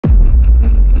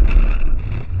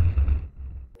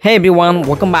Hey everyone,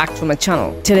 welcome back to my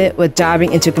channel. Today we're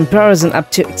diving into comparison of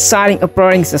two exciting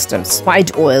operating systems,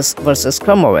 FydeOS versus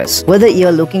Chrome OS. Whether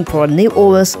you're looking for a new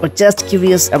OS or just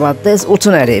curious about these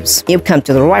alternatives, you've come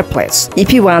to the right place.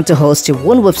 If you want to host your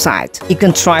own website, you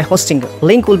can try hosting.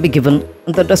 Link will be given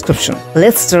in the description.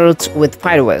 Let's start with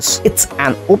FydeOS. It's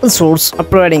an open source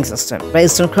operating system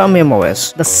based on Chrome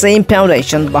OS, the same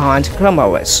foundation behind Chrome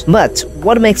OS. But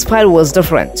what makes FydeOS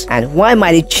different, and why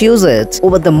might you choose it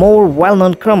over the more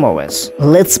well-known Chrome OS?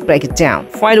 Let's break it down.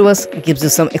 FydeOS gives you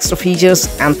some extra features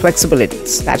and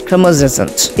flexibilities that Chrome OS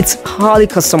doesn't. It's highly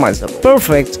customizable,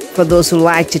 perfect for those who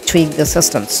like to tweak their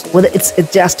systems, whether it's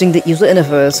adjusting the user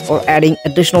interface or adding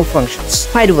additional functions.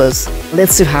 FydeOS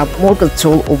lets you have more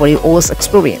control over your OS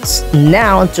experience.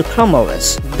 Now onto Chrome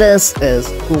OS. This is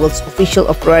Google's official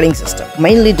operating system,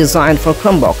 mainly designed for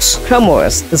Chromebooks. Chrome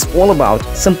OS is all about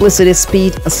simplicity,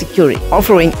 speed, and security,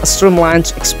 offering a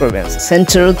streamlined experience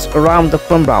centered around the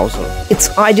Chrome browser.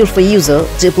 It's ideal for users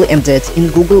deeply embedded in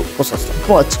Google ecosystem.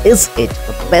 But is it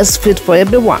the best fit for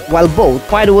everyone? While both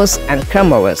FydeOS and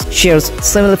Chrome OS shares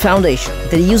similar foundation,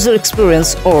 the user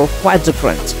experience are quite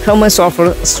different. Chrome OS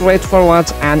offers a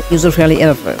straightforward and user-friendly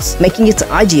interface, making it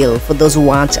ideal for those who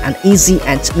want an easy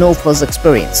and no-fuss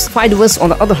experience. FydeOS, on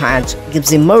the other hand,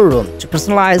 gives you more room to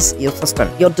personalize your system.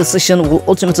 Your decision will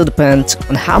ultimately depend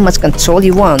on how much control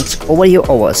you want over your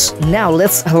OS. Now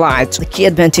let's highlight the key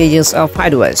advantages of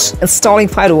FydeOS. Installing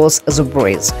FydeOS is a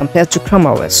breeze compared to Chrome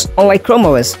OS. Unlike Chrome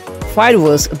OS,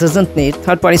 FydeOS doesn't need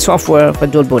third-party software for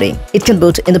dual booting. It can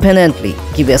boot independently,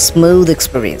 give you a smooth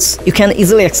experience. You can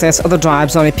easily access other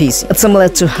drives on a PC. It's similar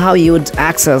to how you would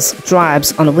access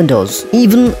drives on Windows,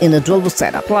 even in a dual boot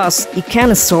setup. Plus, you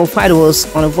can install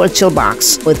FydeOS on a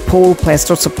VirtualBox with full Play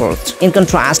Store support. In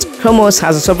contrast, Chrome OS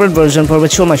has a separate version for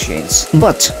virtual machines,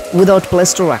 but without Play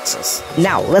Store access.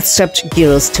 Now, let's shift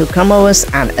gears to Chrome OS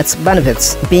and its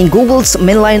benefits. Being Google's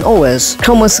mainline OS,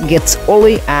 Chrome OS gets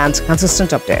early and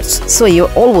consistent updates, so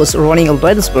you're always running a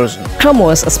latest version. Chrome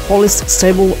OS is polished,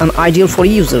 stable, and ideal for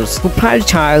users who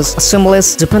prioritize a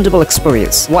seamless, dependable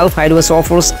experience. While FydeOS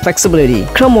offers flexibility,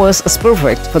 Chrome OS is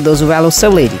perfect for those who value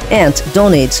stability and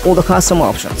don't need all the custom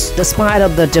options. Despite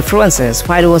of the differences,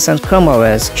 FydeOS and Chrome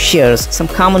OS shares some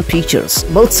common features.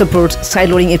 Both support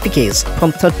sideloading APKs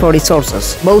from third-party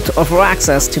sources. Both offer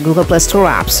access to Google Play Store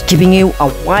apps, giving you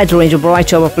a wide range of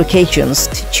variety of applications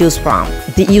to choose from.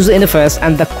 The user interface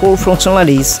and the core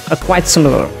functionalities are quite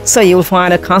similar, so you will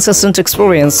find a consistent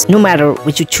experience no matter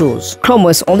which you choose. Chrome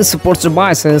OS only supports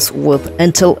devices with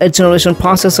Intel 8th generation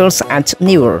processors and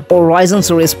newer or Ryzen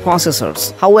series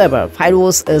processors. However,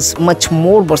 FydeOS is much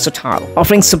more versatile,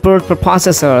 offering support per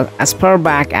processor as far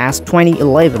back as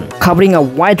 2011, covering a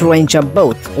wide range of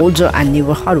both older and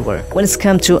newer hardware. When it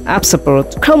comes to app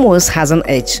support, Chrome OS has an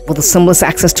edge with a seamless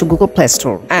access to Google Play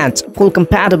Store and full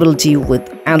compatibility with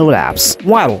Android apps.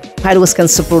 While FydeOS can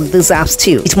support these apps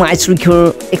too, it might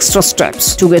require extra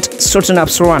steps to get certain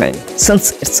apps running.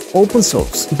 Since it's open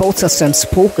source, both systems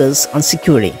focus on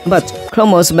security, but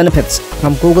Chrome OS benefits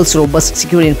from Google's robust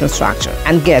security infrastructure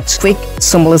and gets quick,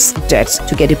 seamless updates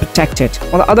to get you protected.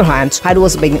 On the other hand,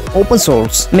 FydeOS being open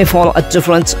source may follow a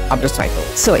different update cycle.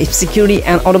 So if security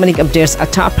and automatic updates are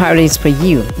top priorities for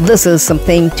you, this is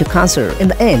something to consider. In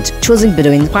the end, choosing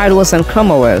between FydeOS and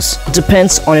Chrome OS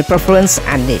depends on your preference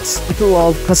and needs. If you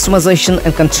love customization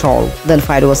and control, then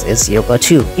FydeOS is your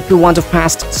go-to. If you want a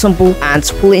fast, simple, and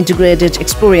fully integrated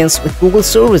experience with Google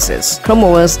services, Chrome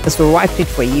OS is the right fit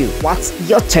for you. What's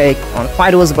your take on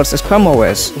FydeOS versus Chrome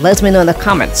OS? Let me know in the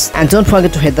comments, and don't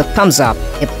forget to hit the thumbs up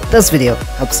if this video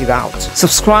helps you out.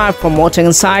 Subscribe for more tech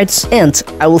insights, and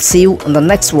I will see you in the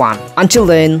next one. Until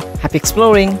then, happy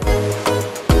exploring!